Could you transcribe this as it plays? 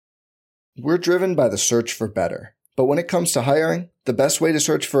We're driven by the search for better. But when it comes to hiring, the best way to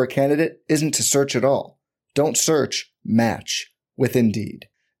search for a candidate isn't to search at all. Don't search, match with Indeed.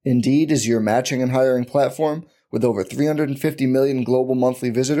 Indeed is your matching and hiring platform with over 350 million global monthly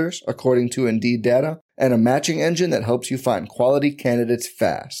visitors, according to Indeed data, and a matching engine that helps you find quality candidates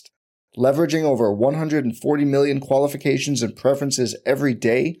fast. Leveraging over 140 million qualifications and preferences every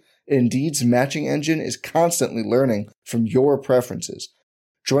day, Indeed's matching engine is constantly learning from your preferences.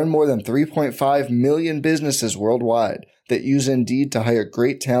 Join more than 3.5 million businesses worldwide that use Indeed to hire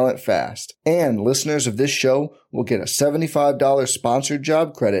great talent fast. And listeners of this show will get a $75 sponsored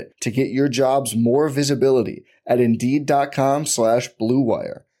job credit to get your jobs more visibility at Indeed.com/Blue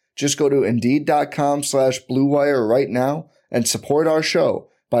Wire. Just go to Indeed.com/Blue Wire right now and support our show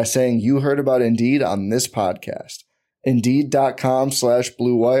by saying you heard about Indeed on this podcast.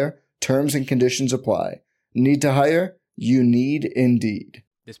 Indeed.com/Blue Wire. Terms and conditions apply. Need to hire? You need Indeed.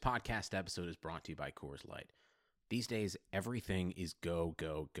 This podcast episode is brought to you by Coors Light. These days, everything is go,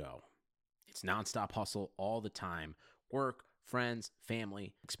 go, go. It's nonstop hustle all the time. Work, friends,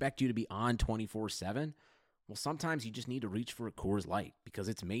 family, expect you to be on 24/7. Well, sometimes you just need to reach for a Coors Light because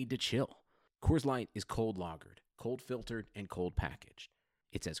it's made to chill. Coors Light is cold lagered, cold filtered, and cold packaged.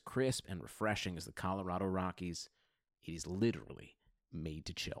 It's as crisp and refreshing as the Colorado Rockies. It is literally made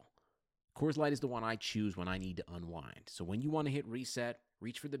to chill. Coors Light is the one I choose when I need to unwind. So when you want to hit reset,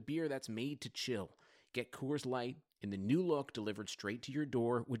 reach for the beer that's made to chill. Get Coors Light in the new look delivered straight to your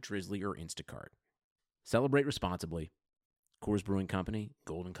door with Drizzly or Instacart. Celebrate responsibly. Coors Brewing Company,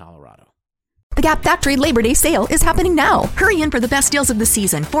 Golden, Colorado. The Gap Factory Labor Day sale is happening now. Hurry in for the best deals of the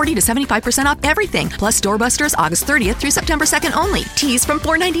season. 40 to 75% off everything. Plus doorbusters August 30th through September 2nd only. Tees from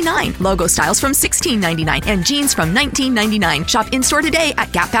 $4.99. Logo styles from $16.99. And jeans from $19.99. Shop in-store today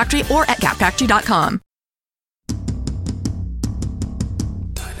at Gap Factory or at gapfactory.com.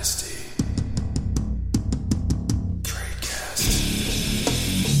 Dynasty. Tradecast.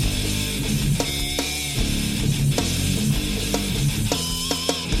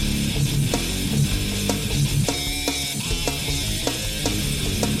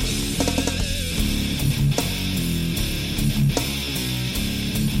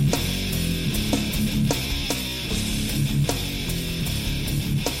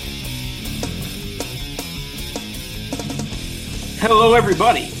 Hello,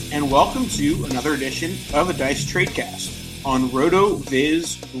 everybody, and welcome to another edition of the Dice Tradecast on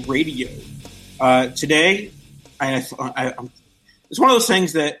RotoViz Radio. Today, it's one of those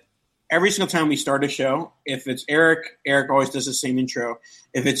things that every single time we start a show, if it's Eric always does the same intro.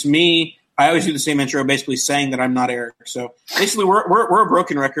 If it's me, I always do the same intro, basically saying that I'm not Eric. So basically, we're a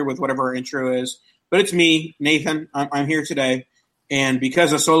broken record with whatever our intro is. But it's me, Nathan. I'm here today. And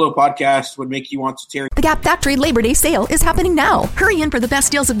because a solo podcast would make you want to tear... The Gap Factory Labor Day sale is happening now. Hurry in for the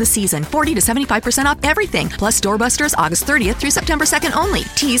best deals of the season. 40 to 75% off everything. Plus doorbusters August 30th through September 2nd only.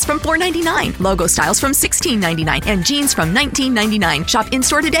 Tees from $4.99. Logo styles from $16.99. And jeans from $19.99. Shop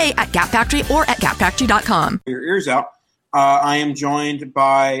in-store today at Gap Factory or at gapfactory.com. Your ears out. I am joined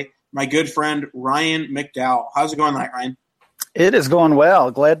by my good friend, Ryan McDowell. How's it going tonight, Ryan? It is going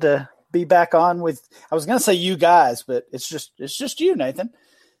well. Glad to be back on with, I was going to say you guys, but it's just you, Nathan.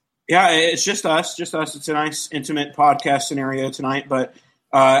 Yeah, it's just us. It's a nice, intimate podcast scenario tonight, but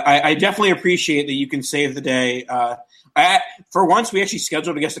I definitely appreciate that you can save the day. For once, we actually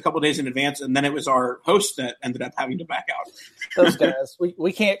scheduled a guest a couple of days in advance, and then it was our host that ended up having to back out. Those guys,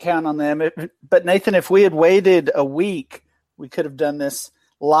 we can't count on them. But Nathan, if we had waited a week, we could have done this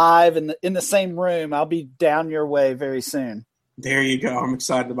live in the same room. I'll be down your way very soon. There you go. I'm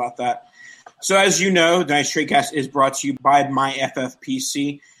excited about that. So as you know, Dynasty Tradecast is brought to you by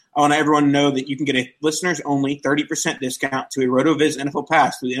MyFFPC. I want everyone to know that you can get a listeners-only 30% discount to a RotoViz NFL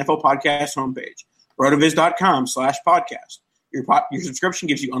Pass through the NFL Podcast homepage, rotoviz.com/podcast. Your subscription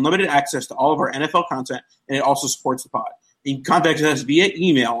gives you unlimited access to all of our NFL content, and it also supports the pod. You can contact us via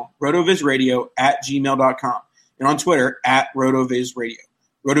email, rotovizradio@gmail.com, and on Twitter, @rotovizradio.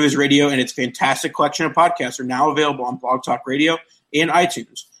 RotoViz Radio and its fantastic collection of podcasts are now available on Blog Talk Radio and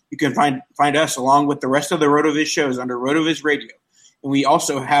iTunes. You can find us along with the rest of the RotoViz shows under RotoViz Radio. And we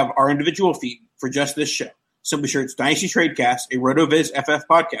also have our individual feed for just this show. Simply search Dynasty Tradecast, a RotoViz FF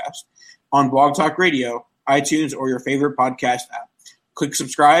podcast, on Blog Talk Radio, iTunes, or your favorite podcast app. Click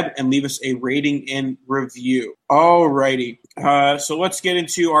subscribe and leave us a rating and review. All righty. So let's get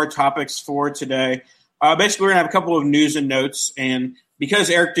into our topics for today. Basically, we're going to have a couple of news and notes, and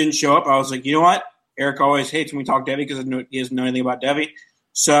because Eric didn't show up, I was like, you know what? Eric always hates when we talk Devy because he doesn't know anything about Devy.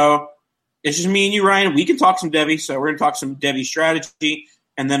 So it's just me and you, Ryan. We can talk some Devy. So we're going to talk some Devy strategy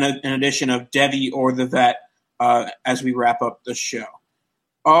and then an edition of Devy or the Vet as we wrap up the show.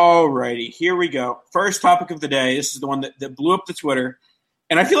 Alrighty, here we go. First topic of the day. This is the one that blew up the Twitter.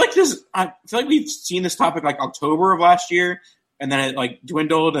 And I feel like we've seen this topic like October of last year, and then it like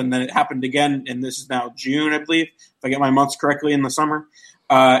dwindled, and then it happened again, and this is now June, I believe, if I get my months correctly in the summer.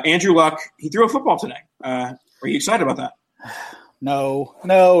 Andrew Luck, he threw a football today. Are you excited about that? No.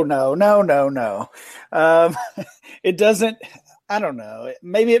 It doesn't. I don't know.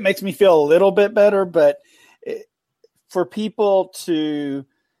 Maybe it makes me feel a little bit better, but for people to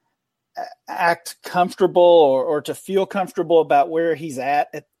act comfortable or to feel comfortable about where he's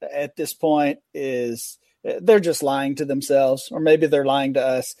at this point they're just lying to themselves, or maybe they're lying to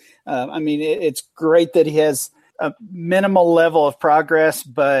us. I mean, it's great that he has a minimal level of progress,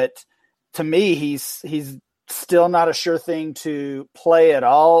 but to me, he's still not a sure thing to play at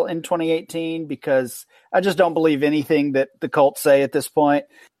all in 2018, because I just don't believe anything that the Colts say at this point,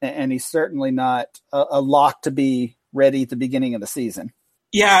 and he's certainly not a lock to be ready at the beginning of the season.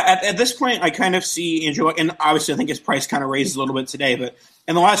 Yeah, at this point, I kind of see Andrew Luck, and obviously I think his price kind of raises a little bit today, but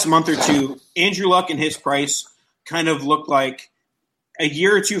in the last month or two, Andrew Luck and his price kind of look like a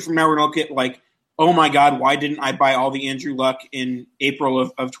year or two from now we're going to look at like, oh my God, why didn't I buy all the Andrew Luck in April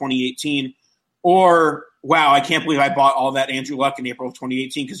of 2018? Or, wow, I can't believe I bought all that Andrew Luck in April of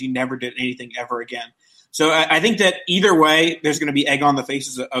 2018 because he never did anything ever again. So I think that either way, there's going to be egg on the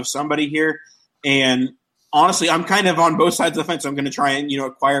faces of somebody here. And honestly, I'm kind of on both sides of the fence. I'm going to try and,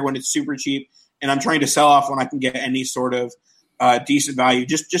 acquire when it's super cheap, and I'm trying to sell off when I can get any sort of decent value.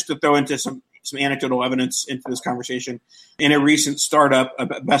 Just to throw into some anecdotal evidence into this conversation. In a recent startup,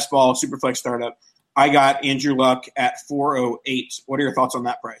 a best ball superflex startup, I got Andrew Luck at 408. What are your thoughts on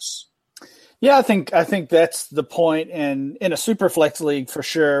that price? Yeah, I think that's the point. And in a superflex league, for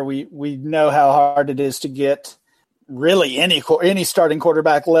sure, we know how hard it is to get really any starting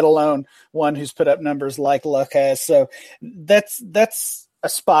quarterback, let alone one who's put up numbers like Luck has. So that's a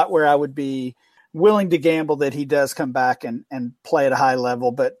spot where I would be willing to gamble that he does come back and play at a high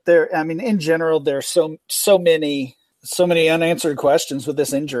level. But in general, there's so many unanswered questions with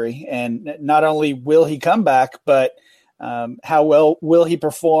this injury. And not only will he come back, but how well will he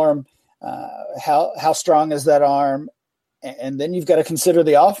perform? How strong is that arm? And then you've got to consider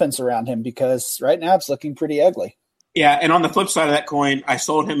the offense around him, because right now it's looking pretty ugly. Yeah, and on the flip side of that coin, I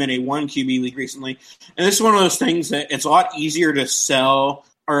sold him in a 1 QB league recently. And this is one of those things that it's a lot easier to sell,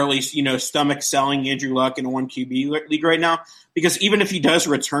 or at least, stomach selling Andrew Luck in a 1 QB league right now, because even if he does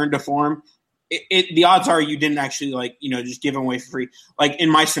return to form, the odds are you didn't actually just give him away for free. Like in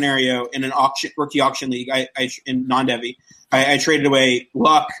my scenario, in an rookie auction league, I in non-devy, I traded away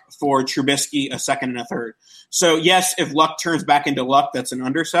Luck for Trubisky, a second and a third. So yes, if Luck turns back into Luck, that's an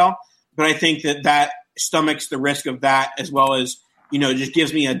undersell. But I think that stomachs the risk of that, as well as, just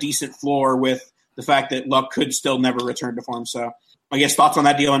gives me a decent floor with the fact that Luck could still never return to form. So I guess thoughts on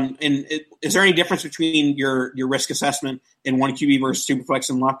that deal. And is there any difference between your risk assessment in 1 QB versus Superflex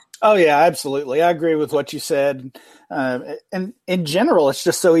and Luck? Oh, yeah, absolutely. I agree with what you said. And in general, it's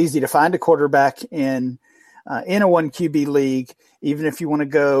just so easy to find a quarterback in a 1 QB league, even if you want to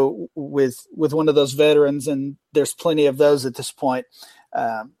go with one of those veterans, and there's plenty of those at this point.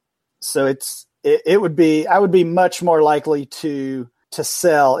 So I would be much more likely to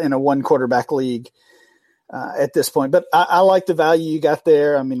sell in a 1 quarterback league at this point. But I like the value you got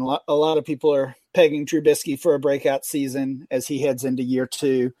there. I mean, a lot of people are pegging Trubisky for a breakout season as he heads into year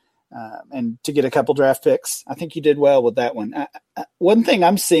 2, and to get a couple draft picks. I think you did well with that one. One thing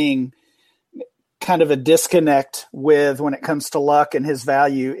I'm seeing kind of a disconnect with when it comes to Luck and his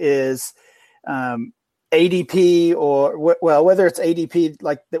value is ADP, or whether it's ADP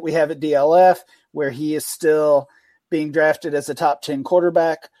like that we have at DLF, where he is still being drafted as a top 10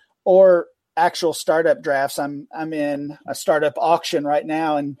 quarterback, or actual startup drafts. I'm in a startup auction right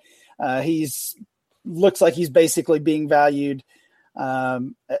now, and looks like he's basically being valued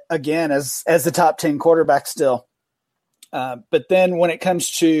again as the top 10 quarterback still. But then when it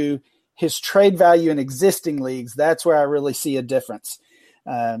comes to his trade value in existing leagues, that's where I really see a difference.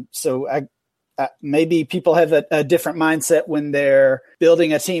 So maybe people have a different mindset when they're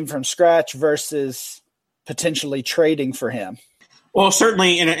building a team from scratch versus potentially trading for him. Well,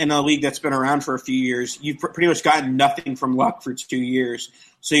 certainly in a league that's been around for a few years, you've pretty much gotten nothing from Luck for 2 years.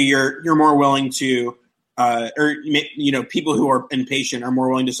 So you're more willing to, people who are impatient are more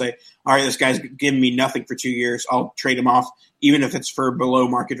willing to say, all right, this guy's giving me nothing for 2 years. I'll trade him off, even if it's for below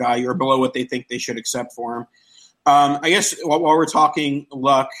market value or below what they think they should accept for him. I guess while we're talking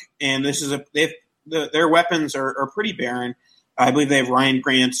Luck, and this is their weapons are pretty barren. I believe they have Ryan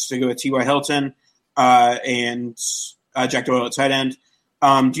Grant to go with T.Y. Hilton and Jack Doyle at tight end.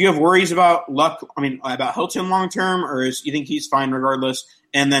 Do you have worries about Luck? I mean, about Hilton long term, or you think he's fine regardless?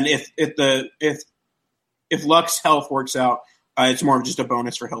 And then if Luck's health works out, it's more of just a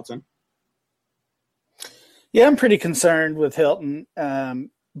bonus for Hilton. Yeah, I'm pretty concerned with Hilton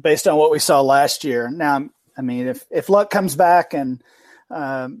based on what we saw last year. Now, I mean, if Luck comes back and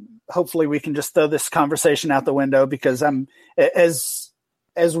hopefully we can just throw this conversation out the window, because I'm as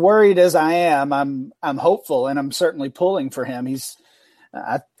worried as I am, I'm hopeful, and I'm certainly pulling for him.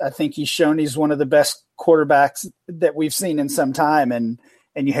 I think he's shown he's one of the best quarterbacks that we've seen in some time, and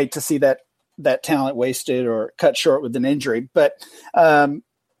you hate to see that talent wasted or cut short with an injury. But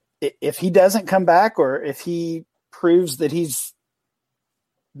if he doesn't come back, or if he proves that he's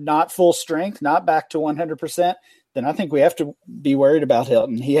not full strength, not back to 100%, then I think we have to be worried about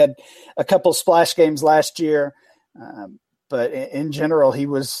Hilton. He had a couple splash games last year, but in general, he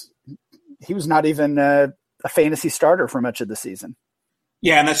was not even a fantasy starter for much of the season.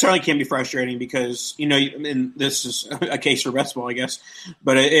 Yeah, and that certainly can be frustrating because, and this is a case for best ball, I guess,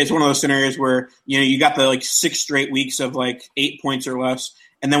 but it's one of those scenarios where, you got the 6 straight weeks of 8 points or less.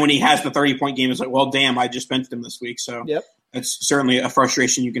 And then when he has the 30-point game, it's like, well, damn, I just benched him this week. So yep. It's certainly a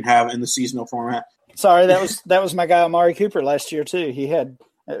frustration you can have in the seasonal format. Sorry, that was my guy Amari Cooper last year too. He had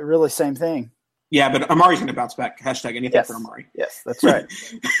really same thing. Yeah, but Amari's going to bounce back. Hashtag anything for Amari. Yes, that's right.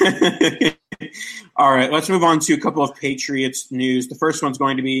 All right, let's move on to a couple of Patriots news. The first one's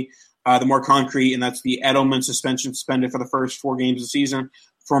going to be the more concrete, and that's the Edelman suspension, suspended for the first 4 games of the season,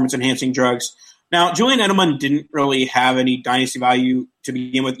 performance-enhancing drugs. Now, Julian Edelman didn't really have any dynasty value to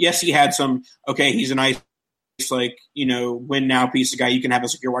begin with. Yes, he had some, he's a nice, win now piece of guy you can have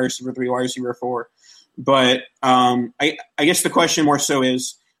as your wide receiver 3, wide receiver 4. But I guess the question more so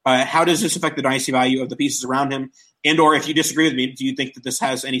is, how does this affect the dynasty value of the pieces around him? And or if you disagree with me, do you think that this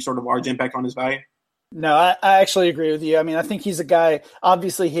has any sort of large impact on his value? No, I actually agree with you. I mean, I think he's a guy,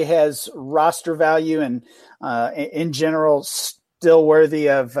 obviously he has roster value and in general still worthy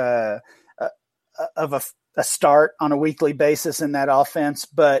of a start on a weekly basis in that offense.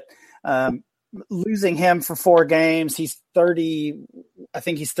 But losing him for 4 games, he's 30, I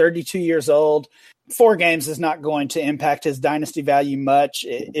think he's 32 years old. 4 games is not going to impact his dynasty value much.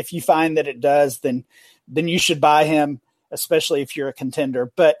 If you find that it does, then you should buy him, especially if you're a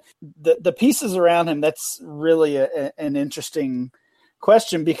contender. But the pieces around him, that's really an interesting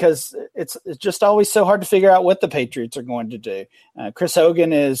question, because it's just always so hard to figure out what the Patriots are going to do. Chris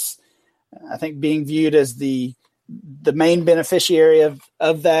Hogan is, I think, being viewed as the main beneficiary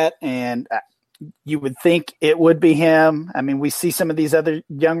of that, and you would think it would be him. I mean, we see some of these other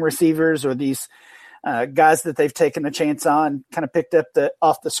young receivers or these guys that they've taken a chance on, kind of picked up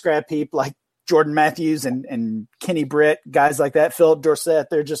off the scrap heap, like Jordan Matthews and Kenny Britt, guys like that, Philip Dorsett.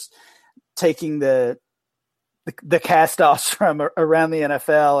 They're just taking the cast-offs from around the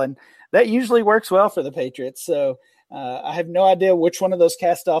NFL, and that usually works well for the Patriots. So I have no idea which one of those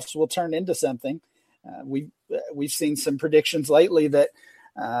cast-offs will turn into something. We've seen some predictions lately that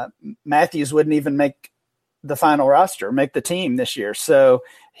Matthews wouldn't even make the final roster, make the team this year. So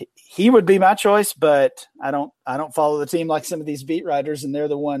he would be my choice, but I don't follow the team like some of these beat writers, and they're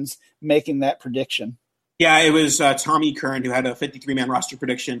the ones making that prediction. Yeah, it was Tommy Curran who had a 53-man roster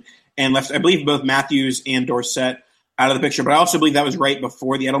prediction and left, I believe, both Matthews and Dorsett out of the picture. But I also believe that was right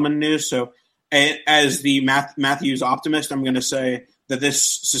before the Edelman news. So as the Matthews optimist, I'm going to say that this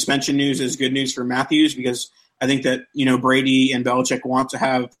suspension news is good news for Matthews, because I think that, Brady and Belichick want to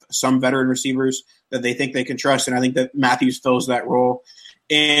have some veteran receivers that they think they can trust, and I think that Matthews fills that role.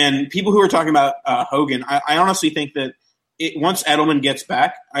 And people who are talking about Hogan, I honestly think that once Edelman gets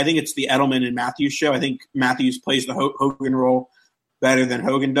back, I think it's the Edelman and Matthews show. I think Matthews plays the Hogan role better than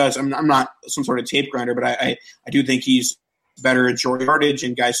Hogan does. I'm not some sort of tape grinder, but I do think he's better at short yardage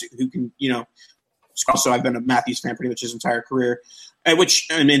and guys who can, also I've been a Matthews fan pretty much his entire career,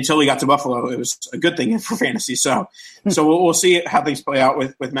 and until he got to Buffalo, it was a good thing for fantasy. So we'll see how things play out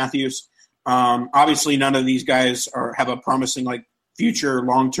with Matthews. Obviously, none of these guys have a promising future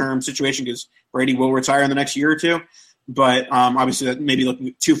long-term situation, because Brady will retire in the next year or two. But obviously, that may be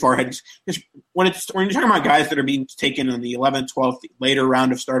looking too far ahead. When you're talking about guys that are being taken in the 11th, 12th, later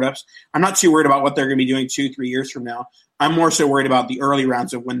round of startups, I'm not too worried about what they're going to be doing 2-3 years from now. I'm more so worried about the early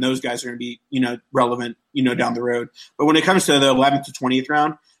rounds of when those guys are going to be, relevant, down the road. But when it comes to the 11th to 20th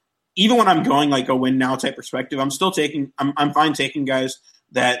round, even when I'm going a win now type perspective, I'm fine taking guys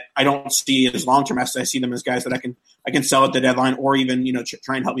that I don't see as long-term assets. I see them as guys that I can sell at the deadline, or even,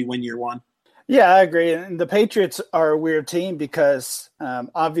 try and help me win year one. Yeah, I agree. And the Patriots are a weird team because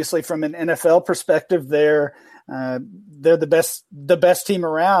obviously from an NFL perspective, they're the best team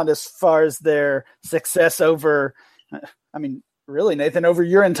around as far as their success over, really, Nathan, over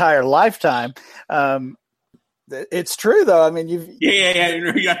your entire lifetime. It's true, though. I mean,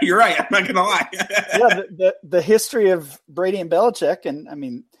 Yeah. You're right. I'm not gonna lie. The history of Brady and Belichick, and I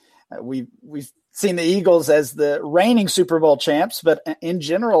mean, we've seen the Eagles as the reigning Super Bowl champs, but in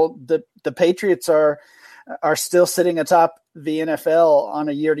general, the Patriots are still sitting atop the NFL on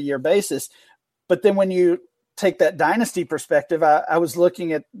a year-to-year basis. But then when you take that dynasty perspective, I was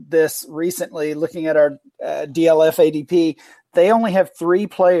looking at this recently, looking at our DLF ADP. They only have 3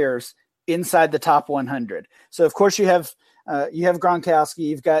 players inside the top 100. So of course you have Gronkowski,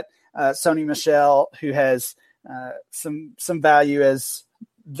 you've got Sony Michel, who has some value as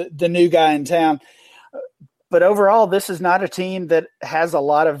the new guy in town. But overall, this is not a team that has a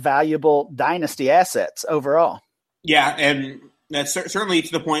lot of valuable dynasty assets overall. Yeah, and that's certainly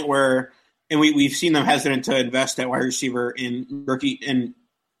to the point where, and we've seen them hesitant to invest at wide receiver in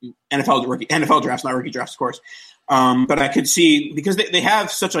NFL drafts, not rookie drafts, of course. But I could see, because they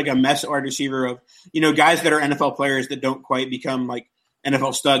have such like a mess at wide receiver of, guys that are NFL players that don't quite become like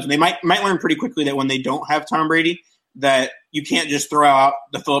NFL studs. And they might learn pretty quickly that when they don't have Tom Brady, that you can't just throw out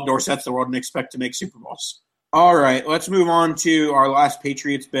the Philip Dorsetts of the world and expect to make Super Bowls. All right, let's move on to our last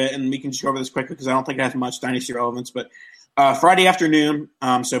Patriots bit, and we can just go over this quickly because I don't think it has much dynasty relevance. But Friday afternoon,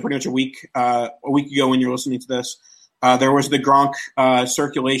 so pretty much a week ago when you're listening to this, there was the Gronk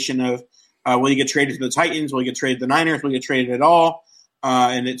circulation of will he get traded to the Titans, will he get traded to the Niners, will he get traded at all?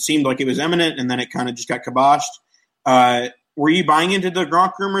 And it seemed like it was imminent, and then it kind of just got kiboshed. Were you buying into the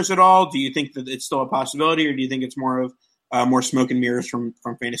Gronk rumors at all? Do you think that it's still a possibility, or do you think it's more of more smoke and mirrors from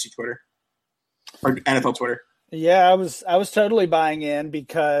fantasy Twitter or NFL Twitter? Yeah, I was totally buying in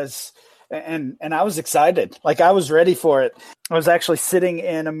because and I was excited. Like, I was ready for it. I was actually sitting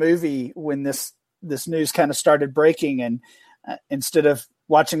in a movie when this news kind of started breaking, and instead of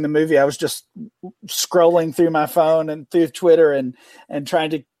watching the movie, I was just scrolling through my phone and through Twitter and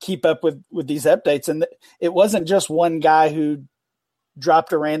trying to keep up with these updates. And it wasn't just one guy who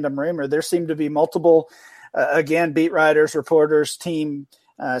dropped a random rumor. There seemed to be multiple, again, beat writers, reporters, team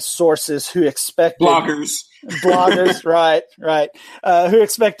sources who expected bloggers, right. Who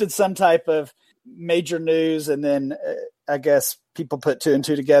expected some type of major news. And then I guess people put 2 and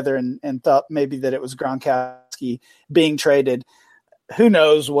 2 together and thought maybe that it was Gronkowski being traded. Who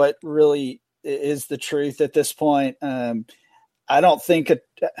knows what really is the truth at this point? I don't think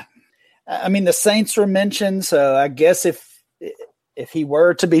the Saints were mentioned. So I guess if he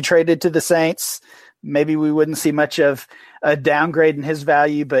were to be traded to the Saints, maybe we wouldn't see much of a downgrade in his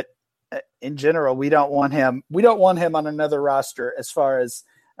value, but in general, we don't want him. We don't want him on another roster as far as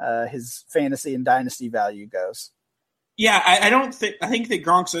his fantasy and dynasty value goes. Yeah, I think that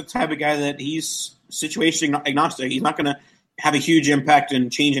Gronk's the type of guy that he's situation agnostic. He's not going to have a huge impact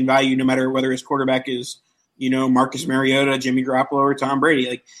and change in value no matter whether his quarterback is, Marcus Mariota, Jimmy Garoppolo, or Tom Brady.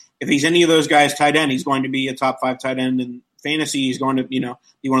 Like, if he's any of those guys tight end, he's going to be a top 5 tight end in fantasy. He's going to, be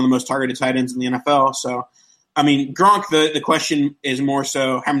one of the most targeted tight ends in the NFL. So, I mean, Gronk, the question is more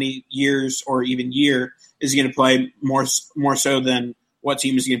so how many years or even year is he going to play, more so than what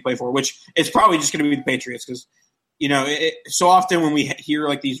team is he going to play for, which is probably just going to be the Patriots because, so often when we hear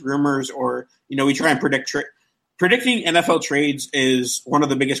like these rumors or, we try and predicting NFL trades is one of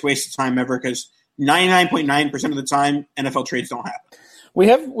the biggest wastes of time ever because 99.9% of the time NFL trades don't happen.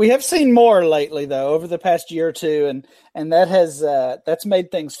 We have seen more lately though over the past year or two, and that has that's made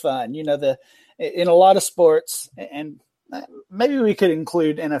things fun. In a lot of sports, and maybe we could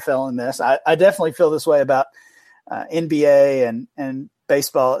include NFL in this. I definitely feel this way about NBA and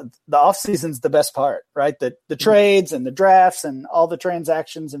baseball. The off season's the best part, right? The trades and the drafts and all the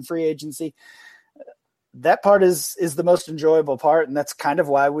transactions and free agency. That part is the most enjoyable part, and that's kind of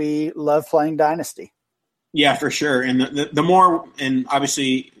why we love playing Dynasty. Yeah, for sure. And the more, and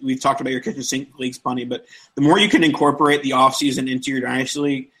obviously we've talked about your kitchen sink leagues plenty, but the more you can incorporate the offseason into your Dynasty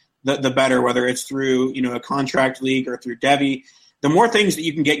league, the better, whether it's through, a contract league or through Devy. The more things that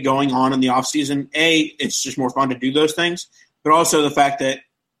you can get going on in the offseason, it's just more fun to do those things, but also the fact that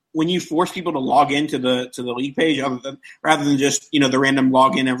when you force people to log into the league page rather than just, the random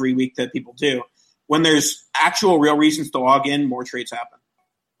login every week that people do, when there's actual real reasons to log in, more trades happen.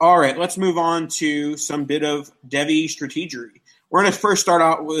 All right, let's move on to some bit of Devy strategery. We're going to first start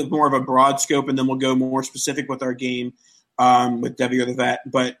out with more of a broad scope, and then we'll go more specific with our game with Devy or the Vet.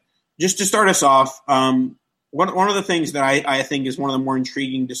 But just to start us off, one of the things that I think is one of the more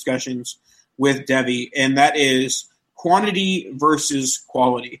intriguing discussions with Devy, and that is quantity versus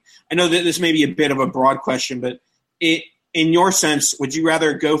quality. I know that this may be a bit of a broad question, but in your sense, would you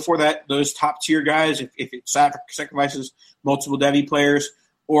rather go for those top-tier guys if it sacrifices multiple Devy players,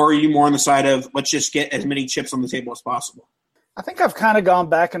 or are you more on the side of let's just get as many chips on the table as possible? I think I've kind of gone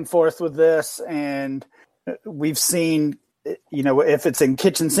back and forth with this, and we've seen, if it's in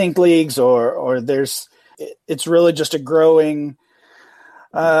kitchen sink leagues or it's really just a growing,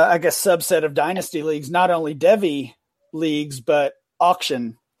 subset of dynasty leagues, not only Devy leagues, but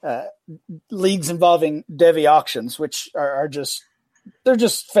auction leagues involving Devy auctions, which they're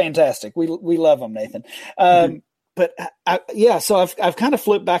just fantastic. We love them, Nathan. But so I've kind of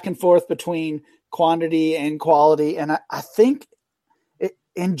flipped back and forth between quantity and quality. And I think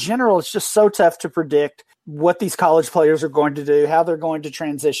in general, it's just so tough to predict what these college players are going to do, how they're going to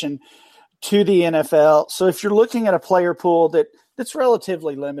transition to the NFL. So if you're looking at a player pool that's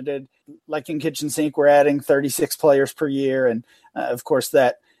relatively limited, like in Kitchen Sink, we're adding 36 players per year. And of course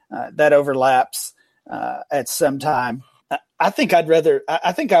that overlaps at some time. I think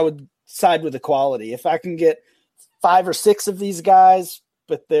I would side with the quality. If I can get 5 or 6 of these guys,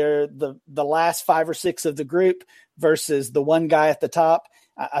 but they're the last 5 or 6 of the group versus the one guy at the top,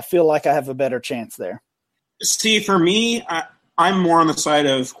 I feel like I have a better chance there. Steve, for me, I'm more on the side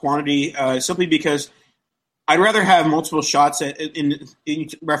of quantity, simply because I'd rather have multiple shots in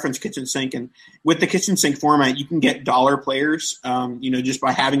reference Kitchen Sink. And with the Kitchen Sink format, you can get dollar players, just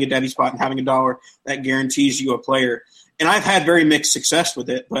by having a Devy spot and having $1 that guarantees you a player. And I've had very mixed success with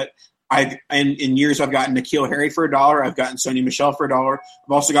it, but in years I've gotten N'Keal Harry for $1. I've gotten Sony Michel for $1.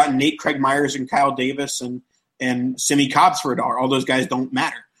 I've also gotten Nate Craig Myers and Kyle Davis and Simi Cobbs for $1. All those guys don't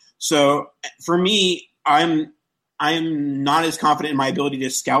matter. So for me, I'm not as confident in my ability to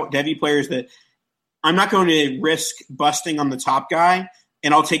scout Devy players that I'm not going to risk busting on the top guy,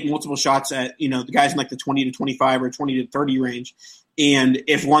 and I'll take multiple shots at the guys in like the 20 to 25 or 20 to 30 range. And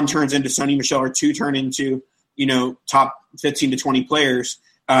if one turns into Sony Michel or two turn into top 15 to 20 players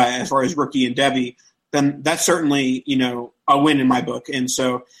as far as rookie and Devy, then that's certainly a win in my book. And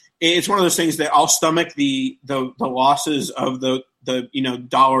so it's one of those things that I'll stomach the losses of the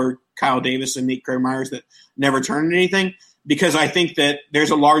dollar Kyle Davis and Nate Craig Myers that never turn into anything, because I think that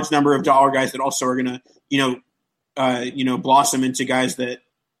there's a large number of dollar guys that also are going to blossom into guys that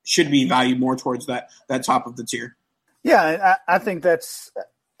should be valued more towards that top of the tier. Yeah, I think that's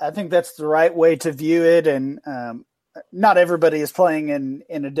the right way to view it. And not everybody is playing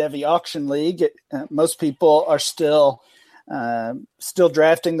in a Devy auction league. Most people are still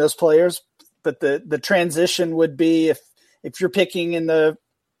drafting those players, but the transition would be if you're picking in the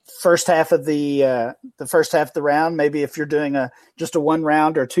first half of the round, maybe if you're doing just a 1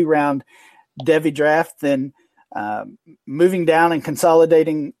 round or 2 round Devy draft, then moving down and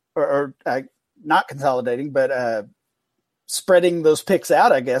consolidating or not consolidating, but spreading those picks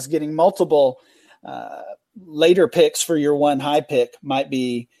out, I guess, getting multiple later picks for your one high pick might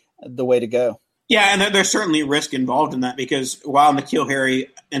be the way to go. Yeah, and there's certainly risk involved in that, because while N'Keal Harry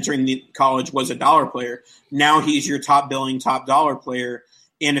entering the college was a dollar player, now he's your top billing, top dollar player.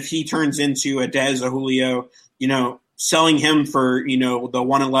 And if he turns into a Dez, a Julio, selling him for, the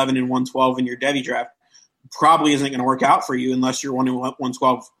 111 and 112 in your Devy draft probably isn't going to work out for you unless you're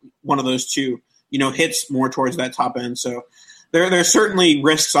 112, one of those two, hits more towards that top end. So there's certainly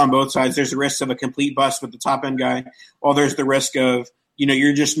risks on both sides. There's the risk of a complete bust with the top end guy, while there's the risk of,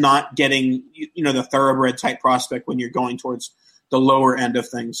 you're just not getting, the thoroughbred type prospect when you're going towards the lower end of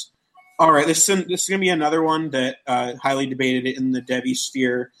things. All right, this is going to be another one that highly debated in the Devy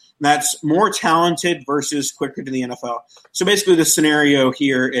sphere. And that's more talented versus quicker to the NFL. So basically the scenario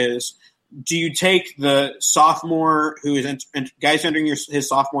here is, do you take the sophomore who is guys entering his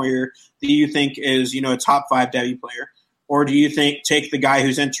sophomore year that you think is, a top 5 Devy player? Or do you take the guy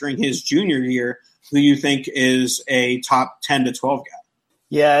who's entering his junior year who you think is a top 10 to 12 guy?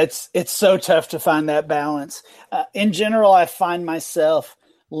 Yeah, it's so tough to find that balance. In general, I find myself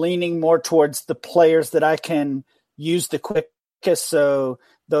leaning more towards the players that I can use the quickest. So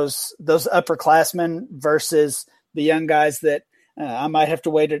those upperclassmen versus the young guys that I might have to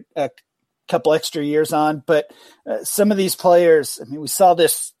wait a couple extra years on. But some of these players, we saw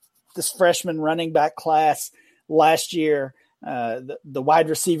this freshman running back class last year, the wide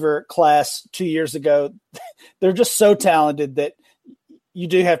receiver class 2 years ago. They're just so talented that you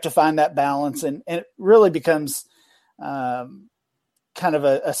do have to find that balance, and it really becomes kind of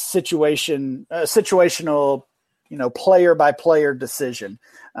a situational, player by player decision.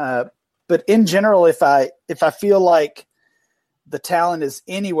 But in general, if I feel like the talent is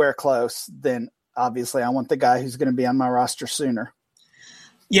anywhere close, then obviously I want the guy who's going to be on my roster sooner.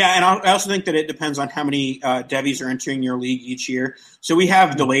 Yeah, and I also think that it depends on how many Devies are entering your league each year. So we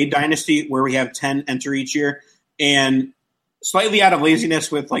have delayed Dynasty where we have 10 enter each year, and slightly out of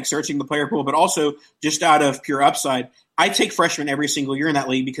laziness with searching the player pool, but also just out of pure upside, I take freshmen every single year in that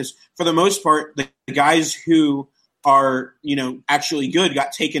league, because for the most part, the guys who are, actually good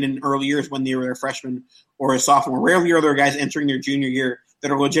got taken in early years when they were a freshman or a sophomore. Rarely are there guys entering their junior year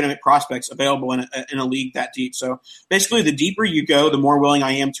that are legitimate prospects available in a league that deep. So basically, the deeper you go, the more willing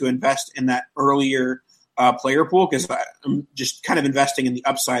I am to invest in that earlier player pool, because I'm just kind of investing in the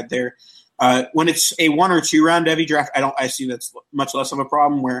upside there. When it's a 1 or 2 round Devy draft, I see that's much less of a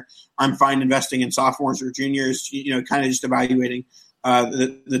problem, where I'm fine investing in sophomores or juniors, kind of just evaluating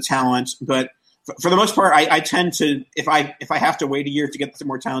the talent. But for the most part, I tend to, if I have to wait a year to get the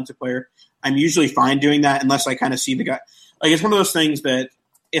more talented player, I'm usually fine doing that, unless I kind of see the guy. Like, it's one of those things that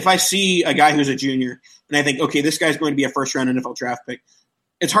if I see a guy who's a junior and I think, okay, this guy's going to be a first round NFL draft pick,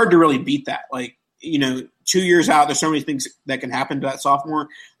 it's hard to really beat that. Like, 2 years out, there's so many things that can happen to that sophomore.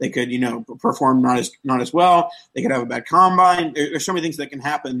 They could, perform not as well. They could have a bad combine. There's so many things that can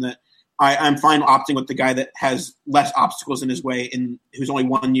happen that I'm fine opting with the guy that has less obstacles in his way and who's only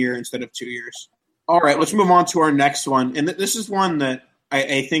 1 year instead of 2 years. All right, let's move on to our next one. And this is one that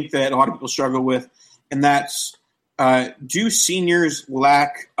I think that a lot of people struggle with, and that's do seniors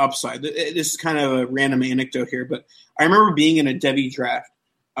lack upside? This is kind of a random anecdote here, but I remember being in a Devy draft.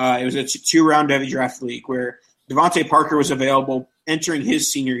 It was a 2-round Devy draft league where Devontae Parker was available entering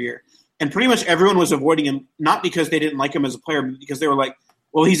his senior year. And pretty much everyone was avoiding him, not because they didn't like him as a player, but because they were like,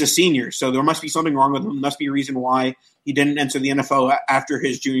 well, he's a senior, so there must be something wrong with him. There must be a reason why he didn't enter the NFL after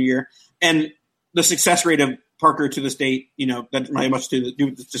his junior year. And the success rate of Parker to this date, that doesn't have much to do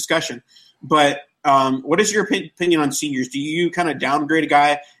with this discussion. But what is your opinion on seniors? Do you kind of downgrade a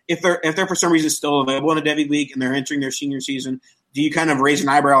guy if they're for some reason still available in a Devy league and they're entering their senior season? Do you kind of raise an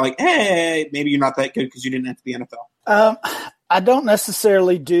eyebrow like, hey, maybe you're not that good because you didn't enter the NFL? I don't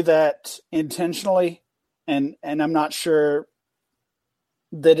necessarily do that intentionally, and I'm not sure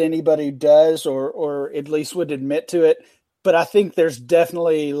that anybody does or at least would admit to it. But I think there's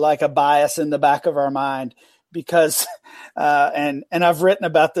definitely like a bias in the back of our mind because, and I've written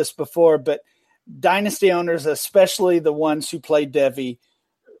about this before, but Dynasty owners, especially the ones who play Devy,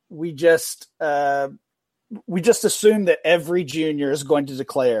 we just assume that every junior is going to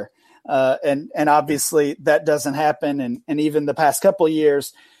declare. And obviously that doesn't happen. And even the past couple of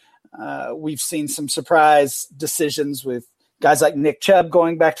years, we've seen some surprise decisions with guys like Nick Chubb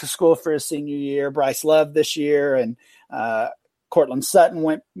going back to school for his senior year, Bryce Love this year, and Cortland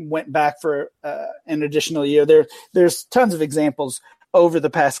Sutton went back for an additional year. There's tons of examples over the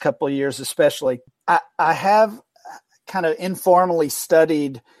past couple of years, especially. I have kind of informally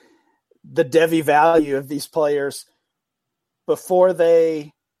studied the Devy value of these players before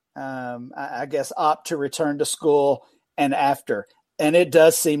they, I guess, opt to return to school and after. And it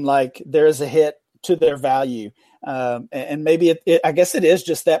does seem like there is a hit to their value. And maybe I guess it is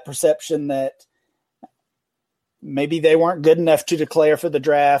just that perception that maybe they weren't good enough to declare for the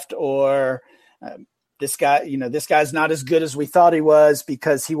draft, or this guy's not as good as we thought he was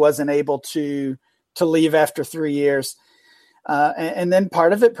because he wasn't able to leave after 3 years. And then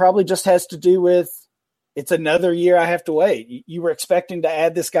part of it probably just has to do with it's another year I have to wait. You were expecting to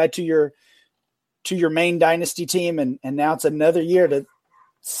add this guy to your main dynasty team, and now it's another year to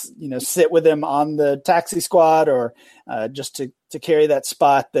sit with him on the taxi squad or just to carry that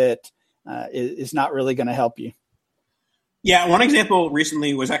spot that is not really going to help you. Yeah, one example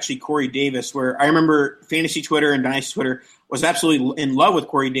recently was actually Corey Davis, where I remember Fantasy Twitter and Dynasty Twitter was absolutely in love with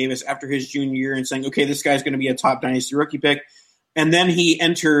Corey Davis after his junior year and saying, okay, this guy's going to be a top Dynasty rookie pick. And then he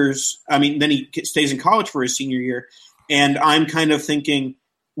then he stays in college for his senior year. And I'm kind of thinking,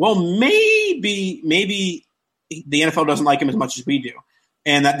 well, maybe the NFL doesn't like him as much as we do.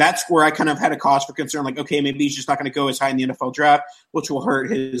 And that's where I kind of had a cause for concern, like, okay, maybe he's just not going to go as high in the NFL draft, which will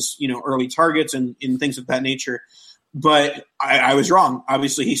hurt his, early targets and things of that nature. But I was wrong.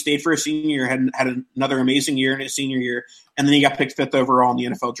 Obviously, he stayed for a senior year, had another amazing year in his senior year, and then he got picked 5th overall in the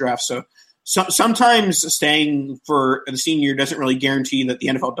NFL draft. So sometimes staying for the senior year doesn't really guarantee that the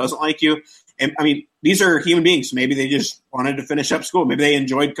NFL doesn't like you. And I mean, these are human beings. Maybe they just wanted to finish up school. Maybe they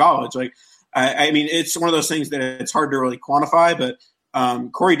enjoyed college. Like, I mean, it's one of those things that it's hard to really quantify. But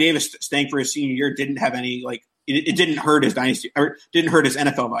Corey Davis staying for his senior year didn't have any it didn't hurt his dynasty or didn't hurt his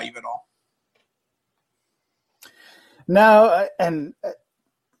NFL value at all. No, and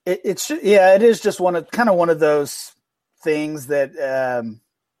it is just one of those things that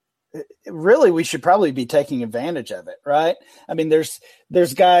really we should probably be taking advantage of it, right? I mean, there's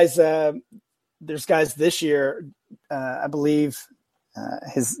guys this year, I believe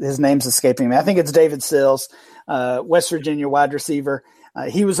his name's escaping me. I think it's David Sills, West Virginia wide receiver.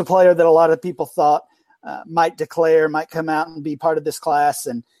 He was a player that a lot of people thought might come out and be part of this class,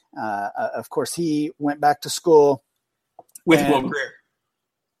 and of course he went back to school. With Will Greer.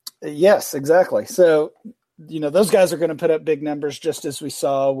 Yes, exactly. So those guys are going to put up big numbers, just as we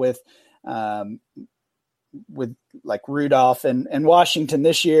saw with like Rudolph and Washington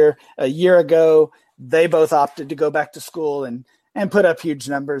this year. A year ago, they both opted to go back to school and put up huge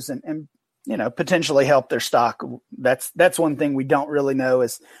numbers and potentially help their stock. That's one thing we don't really know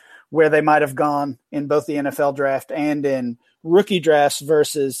is where they might have gone in both the NFL draft and in rookie drafts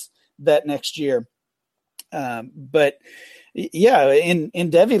versus that next year. But yeah, in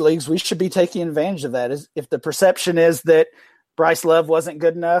Devy leagues, we should be taking advantage of that. If the perception is that Bryce Love wasn't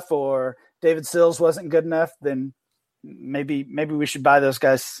good enough or David Sills wasn't good enough, then maybe we should buy those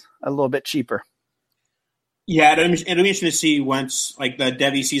guys a little bit cheaper. Yeah, it'll be interesting to see once like the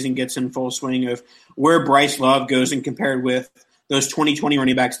Devy season gets in full swing of where Bryce Love goes and compared with those 2020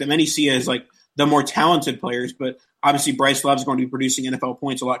 running backs that many see as like the more talented players. But obviously Bryce Love's going to be producing NFL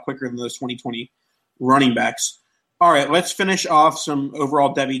points a lot quicker than those 2020 running backs. All right, let's finish off some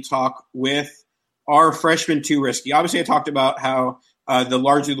overall Devy talk with our freshman too risky. Obviously, I talked about how the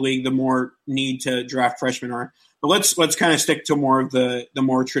larger the league, the more need to draft freshmen are. But let's kind of stick to more of the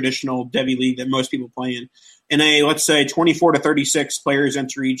more traditional Devy league that most people play in. In a, let's say, 24 to 36 players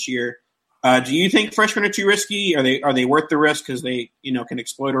enter each year, do you think freshmen are too risky? Are they worth the risk because they can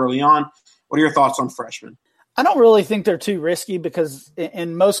explode early on? What are your thoughts on freshmen? I don't really think they're too risky because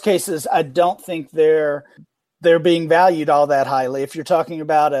in most cases, I don't think they're being valued all that highly. If you're talking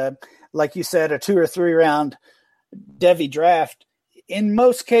about like you said, a 2 or 3 round Devy draft, in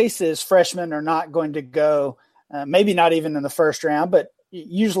most cases, freshmen are not going to go, maybe not even in the first round, but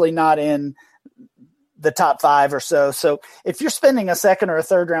usually not in the top 5 or so. So if you're spending a second or a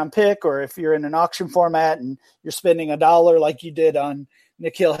third round pick, or if you're in an auction format and you're spending $1 like you did on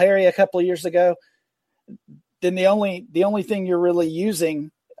N'Keal Harry a couple of years ago, then the only thing you're really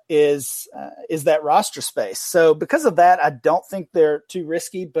using is that roster space. So because of that, I don't think they're too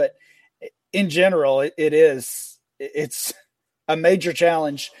risky, but in general, it's a major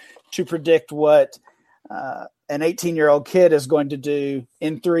challenge to predict what an 18-year-old kid is going to do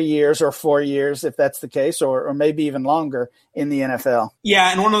in 3 years or 4 years, if that's the case, or maybe even longer in the NFL.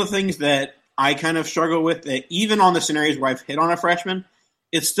 Yeah, and one of the things that I kind of struggle with, that even on the scenarios where I've hit on a freshman,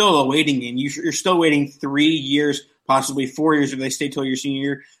 it's still a waiting game. You're still waiting 3 years, possibly 4 years if they stay till your senior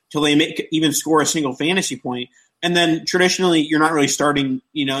year, till they even score a single fantasy point. And then traditionally, you're not really starting,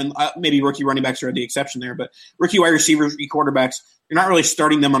 and maybe rookie running backs are the exception there, but rookie wide receivers, rookie quarterbacks, you're not really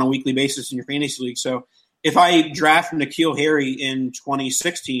starting them on a weekly basis in your fantasy league. So if I draft N'Keal Harry in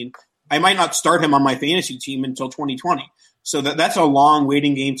 2016, I might not start him on my fantasy team until 2020. So that's a long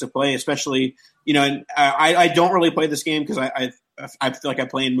waiting game to play, especially, and I don't really play this game because I feel like I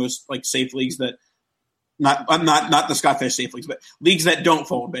play in most like safe leagues that not the Scott Fish safe leagues, but leagues that don't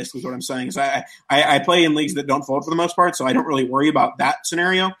fold, basically is what I'm saying. So I play in leagues that don't fold for the most part, so I don't really worry about that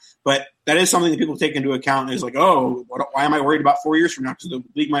scenario. But that is something that people take into account is like, why am I worried about 4 years from now? Because the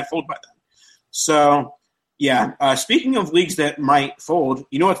league might fold by then. So, yeah. Speaking of leagues that might fold,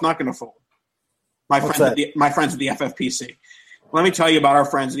 it's not going to fold. My friends at the FFPC. Let me tell you about our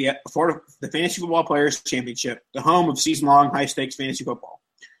friends at the Fantasy Football Players Championship, the home of season-long high-stakes fantasy football.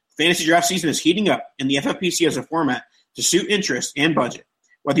 Fantasy draft season is heating up, and the FFPC has a format to suit interest and budget.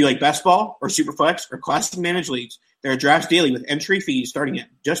 Whether you like best ball or superflex or classic managed leagues, there are drafts daily with entry fees starting at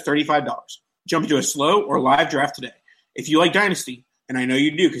just $35. Jump into a slow or live draft today. If you like Dynasty, and I know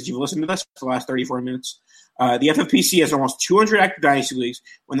you do because you've listened to this for the last 34 minutes, the FFPC has almost 200 active Dynasty leagues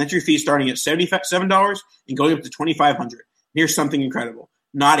with entry fees starting at $77 and going up to $2,500. Here's something incredible.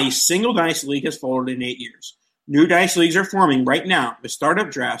 Not a single Dynasty league has folded in 8 years. New Dynasty leagues are forming right now with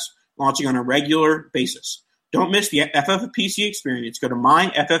startup drafts launching on a regular basis. Don't miss the FFPC experience. Go to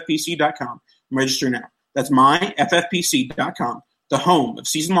myffpc.com and register now. That's myffpc.com, the home of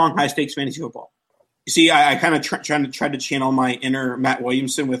season-long high-stakes fantasy football. You see, I kind of tried to channel my inner Matt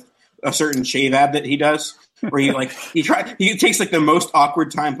Williamson with a certain shave ad that he does, where he takes like the most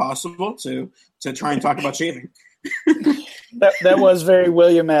awkward time possible to try and talk about shaving. That was very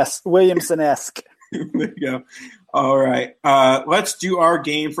Williamson-esque. There you go. All right. Let's do our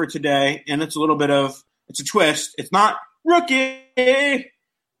game for today. And it's a twist. It's not rookie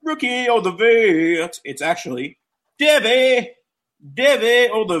of the vet. It's actually Devy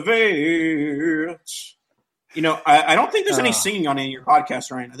of the vet. I don't think there's any singing on any of your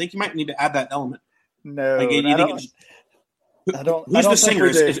podcasts, Ryan. I think you might need to add that element. No, I don't. Who's the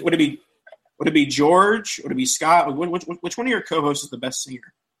singer? Would it be George? Would it be Scott? Which one of your co-hosts is the best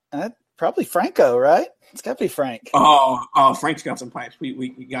singer? Probably Franco, right? It's got to be Frank. Oh, Frank's got some pipes. We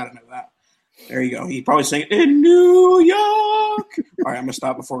got to know that. There you go. He probably sang in New York. All right, I'm going to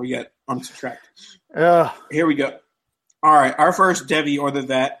stop before we get on track. Here we go. All right, our first Devy or the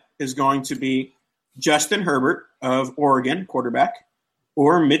Vet is going to be Justin Herbert of Oregon, quarterback,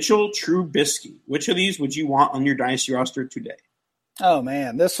 or Mitchell Trubisky? Which of these would you want on your dynasty roster today? Oh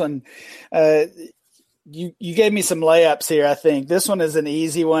man, this one, you gave me some layups here. I think this one is an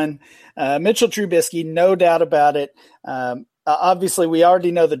easy one. Mitchell Trubisky, no doubt about it. Obviously, we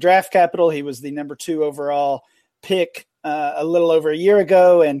already know the draft capital. He was the number 2 overall pick a little over a year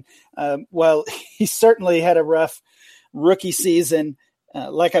ago, and well, he certainly had a rough rookie season.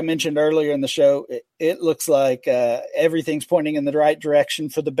 Like I mentioned earlier in the show, it looks like everything's pointing in the right direction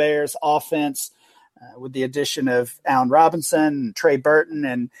for the Bears offense with the addition of Allen Robinson, Trey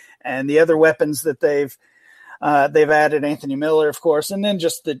Burton, and the other weapons that they've added, Anthony Miller, of course, and then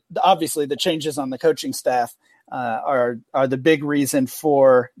just obviously the changes on the coaching staff are the big reason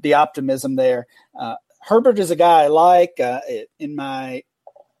for the optimism there. Herbert is a guy I like in my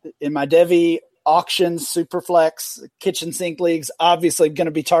Devy auctions, Superflex, kitchen sink leagues, obviously going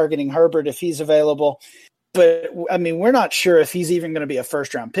to be targeting Herbert if he's available. But I mean, we're not sure if he's even going to be a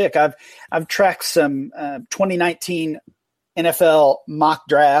first round pick. I've tracked some 2019 NFL mock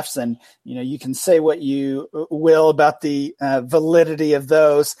drafts, and you can say what you will about the validity of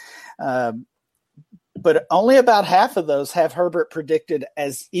those. But only about half of those have Herbert predicted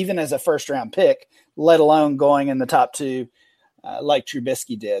as a first round pick, let alone going in the top 2 like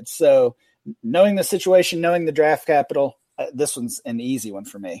Trubisky did. So knowing the situation, knowing the draft capital, this one's an easy one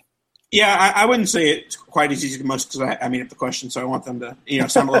for me. Yeah, I wouldn't say it's quite as easy as most because I made up the question, so I want them to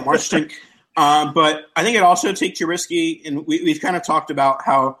sound a little more interesting. But I think it also takes Trubisky, and we've kind of talked about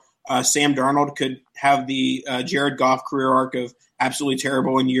how Sam Darnold could have the Jared Goff career arc of absolutely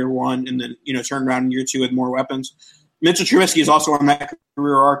terrible in year 1 and then turn around in year 2 with more weapons. Mitchell Trubisky is also on that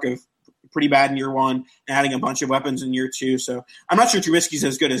career arc of pretty bad in year 1 and adding a bunch of weapons in year 2. So I'm not sure Trubisky's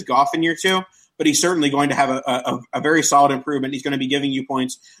as good as Goff in year 2, but he's certainly going to have a very solid improvement. He's going to be giving you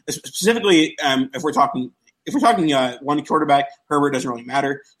points, specifically if we're talking one quarterback. Herbert doesn't really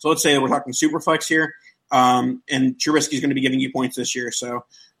matter. So let's say we're talking super flex here, and Trubisky's going to be giving you points this year. So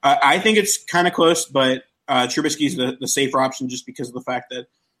I think it's kind of close, but Trubisky's the safer option just because of the fact that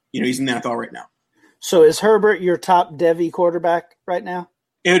he's in the NFL right now. So is Herbert your top Devy quarterback right now?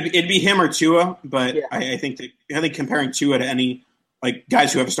 It'd be him or Tua, but yeah. I think comparing Tua to any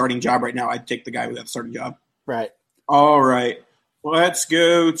guys who have a starting job right now, I'd take the guy with that starting job. Right. All right. Let's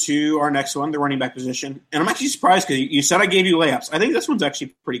go to our next one, the running back position. And I'm actually surprised because you said I gave you layups. I think this one's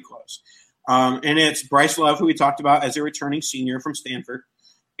actually pretty close. And it's Bryce Love, who we talked about as a returning senior from Stanford.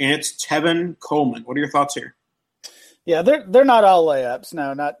 And it's Tevin Coleman. What are your thoughts here? Yeah, they're not all layups.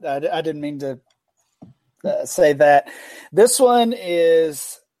 No, not. I didn't mean to say that. This one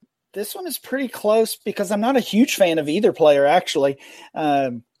is pretty close because I'm not a huge fan of either player. Actually,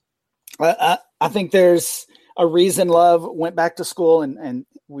 I think there's a reason Love went back to school, and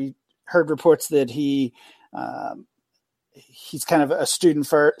we heard reports that he's kind of a student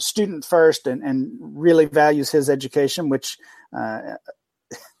first, and really values his education, which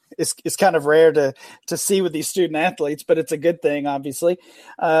is kind of rare to see with these student athletes, but it's a good thing, obviously.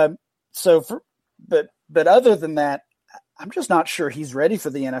 But other than that, I'm just not sure he's ready for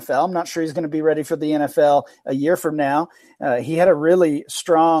the NFL. I'm not sure he's going to be ready for the NFL a year from now. He had a really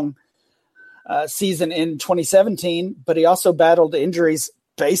strong season in 2017, but he also battled injuries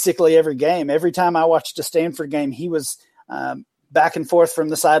basically every game. Every time I watched a Stanford game, he was back and forth from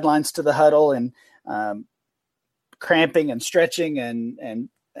the sidelines to the huddle and cramping and stretching and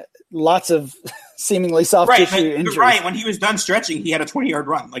lots of seemingly soft tissue injuries. Right, when he was done stretching, he had a 20-yard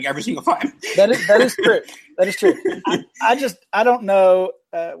run every single time. That is true. That is true. I don't know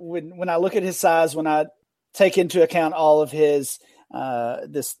when I look at his size, when I take into account all of his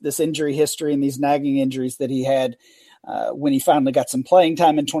this injury history and these nagging injuries that he had when he finally got some playing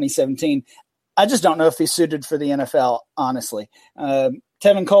time in 2017. I just don't know if he's suited for the NFL, honestly.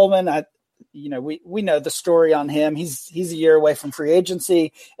 Tevin Coleman, we know the story on him. He's a year away from free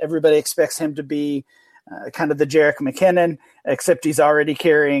agency. Everybody expects him to be kind of the Jerick McKinnon, except he's already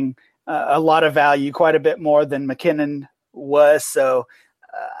carrying a lot of value, quite a bit more than McKinnon was. So,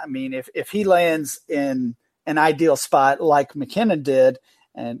 if he lands in an ideal spot like McKinnon did,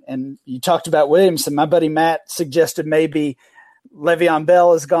 and you talked about Williamson, my buddy Matt suggested maybe Le'Veon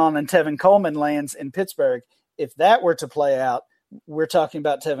Bell is gone and Tevin Coleman lands in Pittsburgh. If that were to play out, we're talking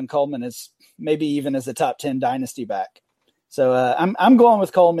about Tevin Coleman as maybe even as a top 10 dynasty back. So I'm going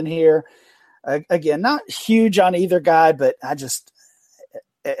with Coleman here. Again, not huge on either guy, but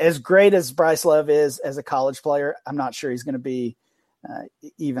as great as Bryce Love is as a college player, I'm not sure he's going to be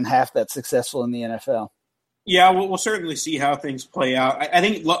even half that successful in the NFL. Yeah, we'll certainly see how things play out. I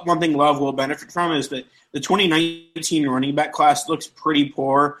think one thing Love will benefit from is that the 2019 running back class looks pretty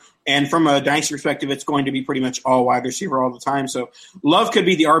poor. And from a dynasty perspective, it's going to be pretty much all wide receiver all the time. So Love could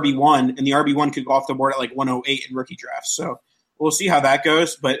be the RB1, and the RB1 could go off the board at like 108 in rookie drafts. So we'll see how that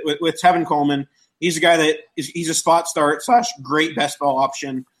goes. But with Tevin Coleman, he's a guy he's a spot start / great best ball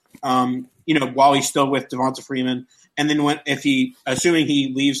option, while he's still with Devonta Freeman. And then assuming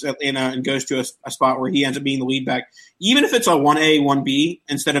he leaves Atlanta and goes to a spot where he ends up being the lead back, even if it's a 1A, 1B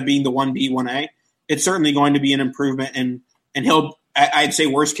instead of being the 1B, 1A, it's certainly going to be an improvement. And he'll, I'd say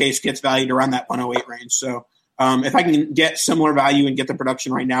worst case, gets valued around that 108 range. So if I can get similar value and get the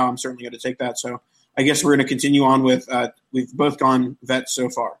production right now, I'm certainly going to take that. So I guess we're going to continue on with we've both gone vets so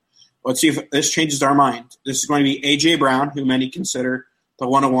far. Let's see if this changes our mind. This is going to be A.J. Brown, who many consider the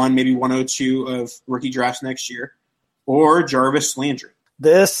 101, maybe 102 of rookie drafts next year, or Jarvis Landry.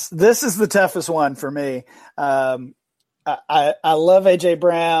 This is the toughest one for me. I love A.J.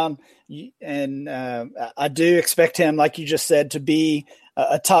 Brown, and I do expect him, like you just said, to be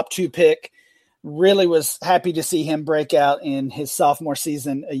a top 2 pick. Really was happy to see him break out in his sophomore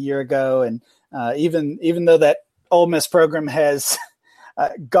season a year ago. And even though that Ole Miss program has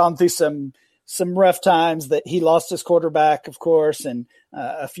gone through some rough times, that he lost his quarterback, of course, and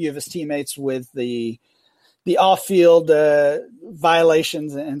a few of his teammates with the off-field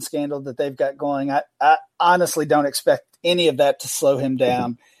violations and scandal that they've got going. I honestly don't expect any of that to slow him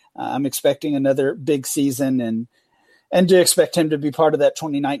down. I'm expecting another big season and do expect him to be part of that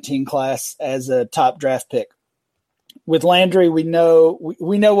 2019 class as a top draft pick. With Landry, we know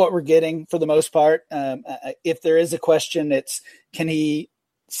what we're getting for the most part. If there is a question, it's can he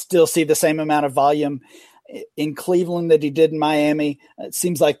still see the same amount of volume in Cleveland that he did in Miami? It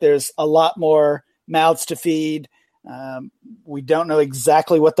seems like there's a lot more mouths to feed. We don't know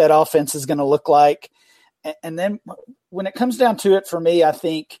exactly what that offense is going to look like. And then when it comes down to it, for me, I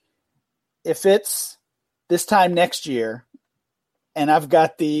think if it's this time next year and I've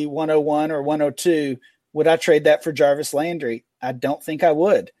got the 101 or 102, would I trade that for Jarvis Landry? I don't think I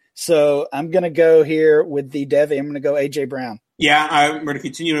would. So I'm going to go here with the Devy. I'm going to go A.J. Brown. Yeah, I'm going to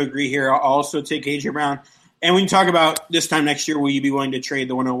continue to agree here. I'll also take A.J. Brown. And when you talk about this time next year, will you be willing to trade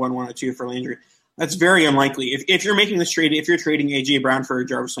the 101, 102 for Landry? That's very unlikely. If you're making this trade, if you're trading A.J. Brown for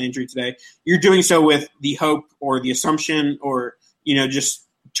Jarvis Landry today, you're doing so with the hope or the assumption or, just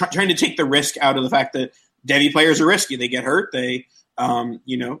trying to take the risk out of the fact that Devy players are risky. They get hurt. They,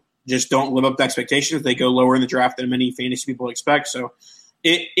 just don't live up to expectations. They go lower in the draft than many fantasy people expect. So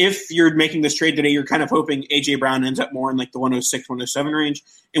if you're making this trade today, you're kind of hoping A.J. Brown ends up more in like the 106, 107 range,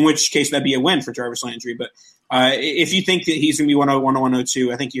 in which case that'd be a win for Jarvis Landry. But if you think that he's going to be 101 or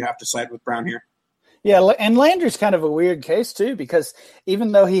 102, I think you have to side with Brown here. Yeah, and Landry's kind of a weird case too, because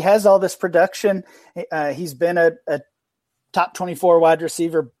even though he has all this production, he's been a top 24 wide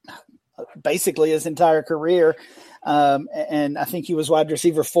receiver basically his entire career. And I think he was wide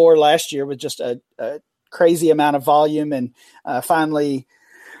receiver 4 last year with just a crazy amount of volume, and finally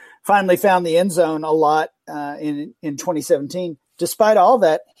found the end zone a lot in 2017. Despite all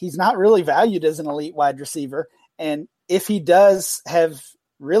that, he's not really valued as an elite wide receiver. And if he does have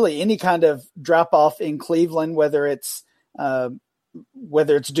really any kind of drop off in Cleveland, whether it's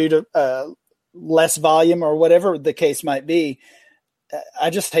due to less volume or whatever the case might be, I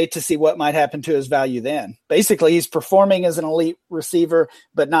just hate to see what might happen to his value then. Basically, he's performing as an elite receiver,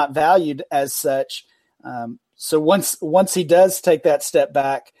 but not valued as such. So once he does take that step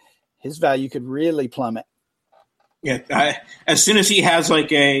back, his value could really plummet. Yeah, as soon as he has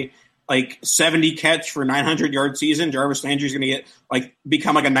like a 70 catch for 900 yard season, Jarvis Landry's going to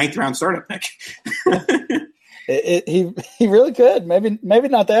become like a 9th round startup pick. He really could. Maybe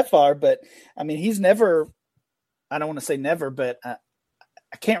not that far, but I mean, he's never. I don't want to say never, but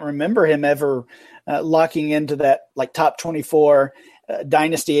I can't remember him ever locking into that like top 24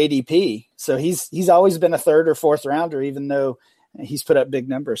 dynasty ADP. So he's always been a 3rd or 4th rounder, even though he's put up big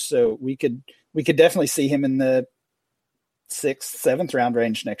numbers. So we could definitely see him in the 6th, 7th round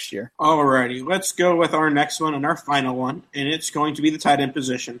range next year. All righty, let's go with our next one and our final one, and it's going to be the tight end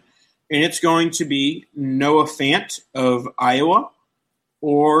position, and it's going to be Noah Fant of Iowa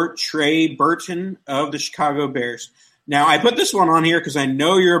or Trey Burton of the Chicago Bears. Now, I put this one on here because I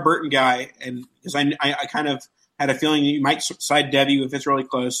know you're a Burton guy, and because I kind of had a feeling you might side Devy if it's really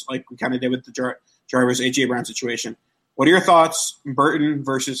close, like we kind of did with the Jarvis A.J. Brown situation. What are your thoughts, Burton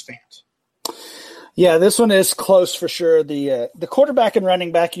versus Fant? Yeah, this one is close for sure. The quarterback and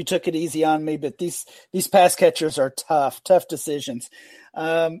running back, you took it easy on me, but these pass catchers are tough decisions.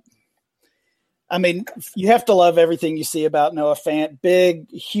 I I mean, you have to love everything you see about Noah Fant. Big,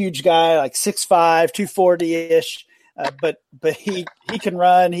 huge guy, like 6'5", 240-ish. But he can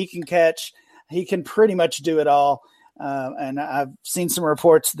run, he can catch, he can pretty much do it all. And I've seen some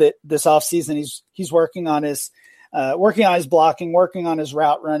reports that this offseason he's working on his blocking, working on his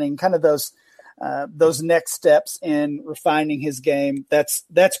route running, kind of those next steps in refining his game.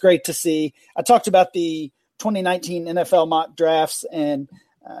 That's great to see. I talked about the 2019 NFL mock drafts, and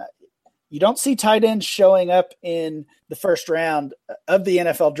you don't see tight ends showing up in the first round of the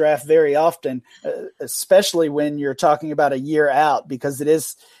NFL draft very often, especially when you're talking about a year out, because it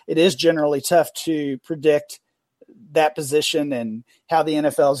is generally tough to predict that position and how the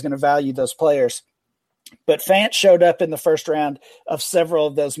NFL is going to value those players. But Fant showed up in the first round of several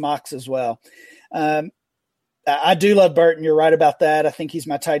of those mocks as well. I do love Burton. You're right about that. I think he's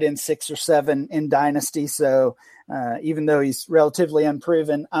my tight end 6 or 7 in Dynasty. So even though he's relatively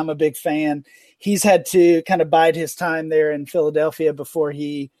unproven, I'm a big fan. He's had to kind of bide his time there in Philadelphia before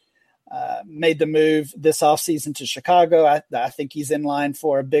he made the move this offseason to Chicago. I think he's in line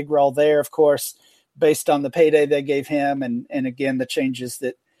for a big role there, of course, based on the payday they gave him and again, the changes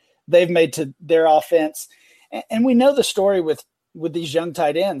that they've made to their offense. And we know the story with these young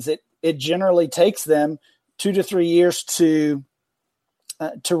tight ends. It generally takes them 2 to 3 years to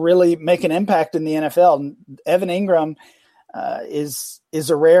really make an impact in the NFL. And Evan Ingram is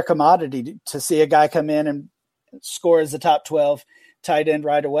a rare commodity to see a guy come in and score as a top 12 tight end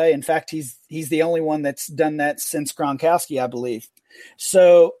right away. In fact, he's the only one that's done that since Gronkowski, I believe.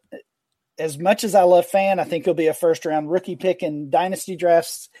 So as much as I love Fant, I think he'll be a first-round rookie pick in Dynasty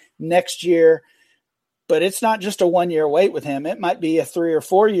drafts next year. But it's not just a 1-year wait with him. It might be a 3 or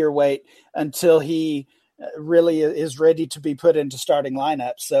 4 year wait until he really is ready to be put into starting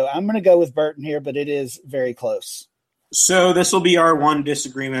lineup. So I'm going to go with Burton here, but it is very close. So this will be our one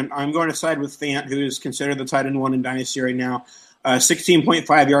disagreement. I'm going to side with Fant, who is considered the tight end 1 in Dynasty right now.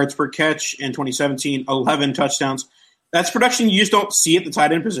 16.5 yards per catch in 2017, 11 touchdowns. That's production you just don't see at the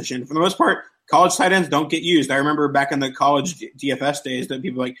tight end position. For the most part, college tight ends don't get used. I remember back in the college DFS days that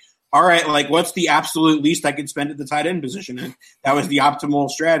people were like, all right, like what's the absolute least I could spend at the tight end position? And that was the optimal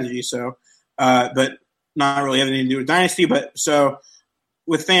strategy. So, but not really having anything to do with Dynasty. But so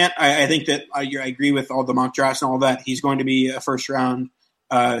with Fant, I think that I agree with all the mock drafts and all that. He's going to be a first round,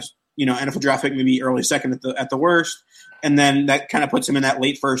 NFL draft pick, maybe early second at the worst. And then that kind of puts him in that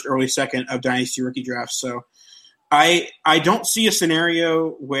late first, early second of Dynasty rookie drafts. So I don't see a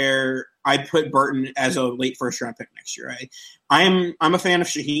scenario where I'd put Burton as a late first round pick next year. I'm a fan of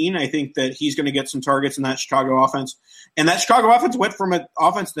Shaheen. I think that he's going to get some targets in that Chicago offense. And that Chicago offense went from an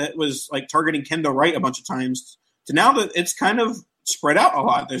offense that was like targeting Kendall Wright a bunch of times to now that it's kind of spread out a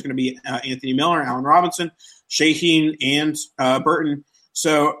lot. There's going to be Anthony Miller, Allen Robinson, Shaheen, and Burton.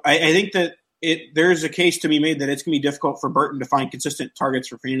 So I think that there's a case to be made that it's going to be difficult for Burton to find consistent targets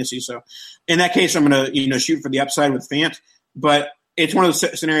for fantasy. So in that case, I'm going to shoot for the upside with Fant. But it's one of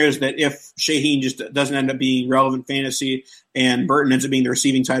the scenarios that if Shaheen just doesn't end up being relevant fantasy and Burton ends up being the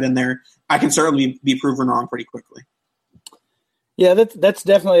receiving tight end there, I can certainly be proven wrong pretty quickly. Yeah, that's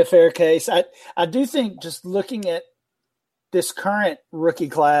definitely a fair case. I do think just looking at this current rookie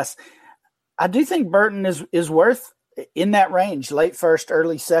class, I do think Burton is worth in that range, late first,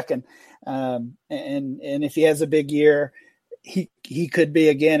 early second. And if he has a big year, he could be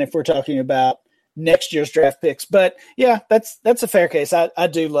again if we're talking about next year's draft picks. But yeah, that's a fair case. I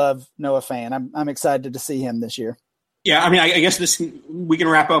do love Noah Fant. I'm excited to see him this year. Yeah, I mean, I guess we can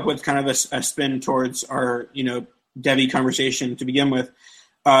wrap up with kind of a spin towards our Devy conversation to begin with.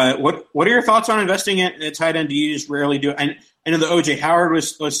 What are your thoughts on investing at tight end? Do you just rarely do it? I know that OJ Howard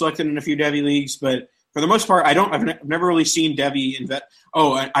was selected in a few Devy leagues, but for the most part, I've never really seen Devy invest.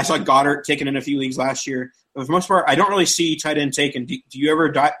 Oh, I saw Goddard taken in a few leagues last year. But for the most part, I don't really see tight end taken. Do you ever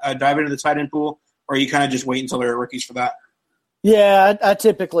dive into the tight end pool, or you kind of just wait until they're rookies for that? Yeah, I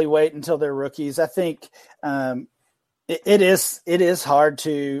typically wait until they're rookies. I think it is hard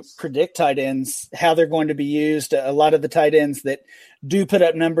to predict tight ends, how they're going to be used. A lot of the tight ends that do put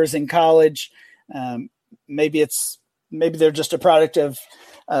up numbers in college, maybe they're just a product of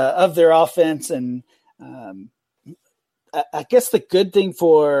their offense. And I guess the good thing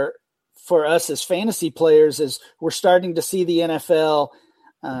for us as fantasy players is we're starting to see the NFL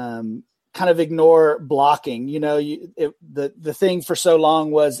kind of ignore blocking. The thing for so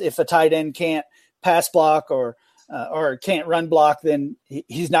long was if a tight end can't pass block or can't run block, then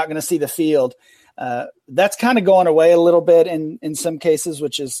he's not going to see the field. That's kind of going away a little bit in some cases,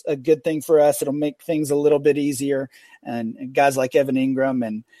 which is a good thing for us. It'll make things a little bit easier. And guys like Evan Ingram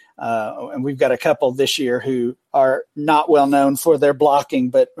and we've got a couple this year who are not well known for their blocking,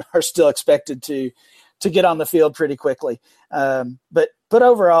 but are still expected to get on the field pretty quickly. But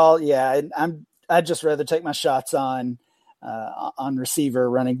overall, yeah, I'd just rather take my shots on receiver,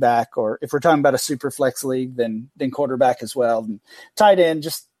 running back, or if we're talking about a super flex league, then quarterback as well. And tight end,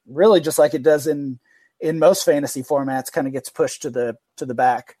 just like it does in most fantasy formats, kind of gets pushed to the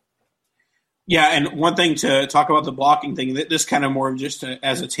back. Yeah, and one thing to talk about the blocking thing, this kind of more just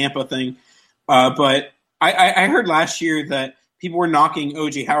as a Tampa thing, but I heard last year that people were knocking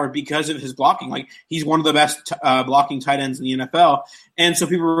O.J. Howard because of his blocking. Like, he's one of the best blocking tight ends in the NFL. And so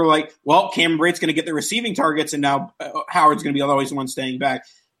people were like, well, Cameron Brate's going to get the receiving targets, and now Howard's going to be always the one staying back.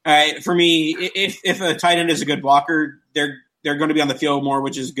 For me, if a tight end is a good blocker, they're going to be on the field more,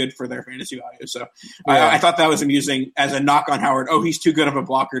 which is good for their fantasy value. So yeah. I thought that was amusing as a knock on Howard. Oh, he's too good of a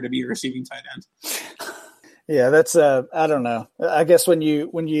blocker to be a receiving tight end. Yeah, that's I don't know. I guess when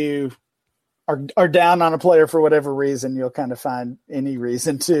you are down on a player for whatever reason, you'll kind of find any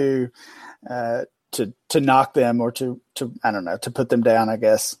reason to knock them or to I don't know, to put them down, I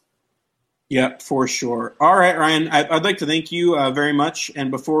guess. Yeah, for sure. All right, Ryan, I'd like to thank you very much. And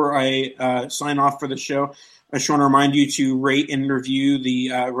before I sign off for the show, I just want to remind you to rate and review the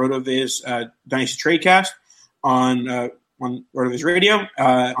RotoViz Dynasty Tradecast on RotoViz Radio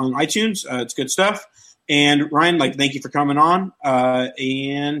on iTunes. It's good stuff. And Ryan, thank you for coming on.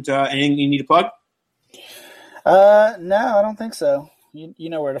 And anything you need to plug? No, I don't think so. You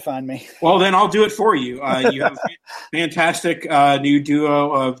know where to find me. Well, then I'll do it for you. You have a fantastic new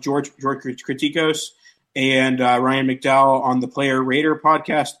duo of George Kritikos and Ryan McDowell on the Player Raider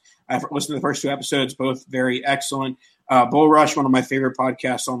podcast. I've listened to the first two episodes, both very excellent. Bull Rush, one of my favorite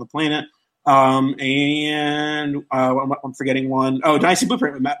podcasts on the planet. And I'm forgetting one. Oh, Dynasty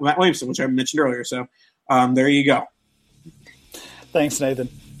Blueprint with Matt Williamson, which I mentioned earlier. So there you go. Thanks, Nathan.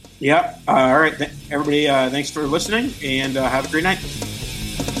 Yeah. All right. Everybody, thanks for listening, and have a great night.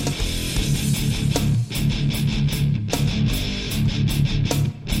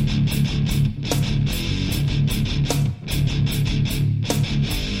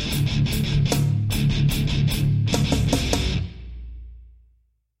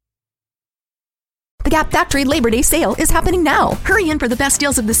 The Gap Factory Labor Day sale is happening now. Hurry in for the best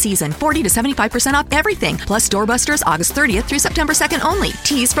deals of the season, 40 to 75% off everything, plus doorbusters August 30th through September 2nd only.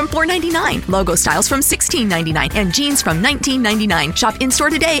 Tees from $4.99, logo styles from $16.99, and jeans from $19.99. Shop in-store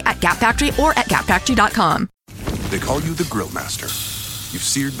today at Gap Factory or at gapfactory.com. They call you the Grill Master. You've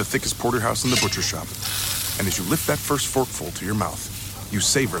seared the thickest porterhouse in the butcher shop. And as you lift that first forkful to your mouth, you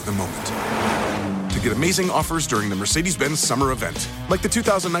savor the moment. To get amazing offers during the Mercedes-Benz summer event, like the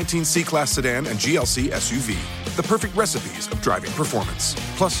 2019 C-Class sedan and GLC SUV, the perfect recipes of driving performance.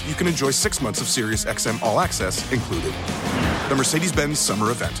 Plus, you can enjoy 6 months of Sirius XM All Access included. The Mercedes-Benz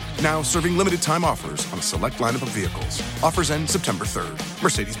summer event, now serving limited time offers on a select lineup of vehicles. Offers end September 3rd.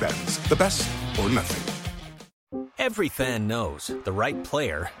 Mercedes-Benz, the best or nothing. Every fan knows the right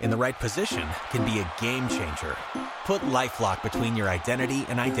player in the right position can be a game changer. Put LifeLock between your identity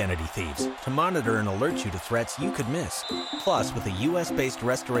and identity thieves to monitor and alert you to threats you could miss. Plus, with a U.S.-based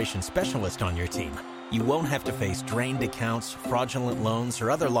restoration specialist on your team, you won't have to face drained accounts, fraudulent loans, or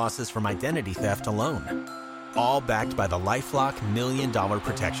other losses from identity theft alone. All backed by the LifeLock $1 Million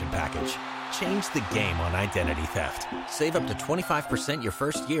Protection Package. Change the game on identity theft. Save up to 25% your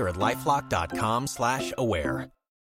first year at LifeLock.com/aware.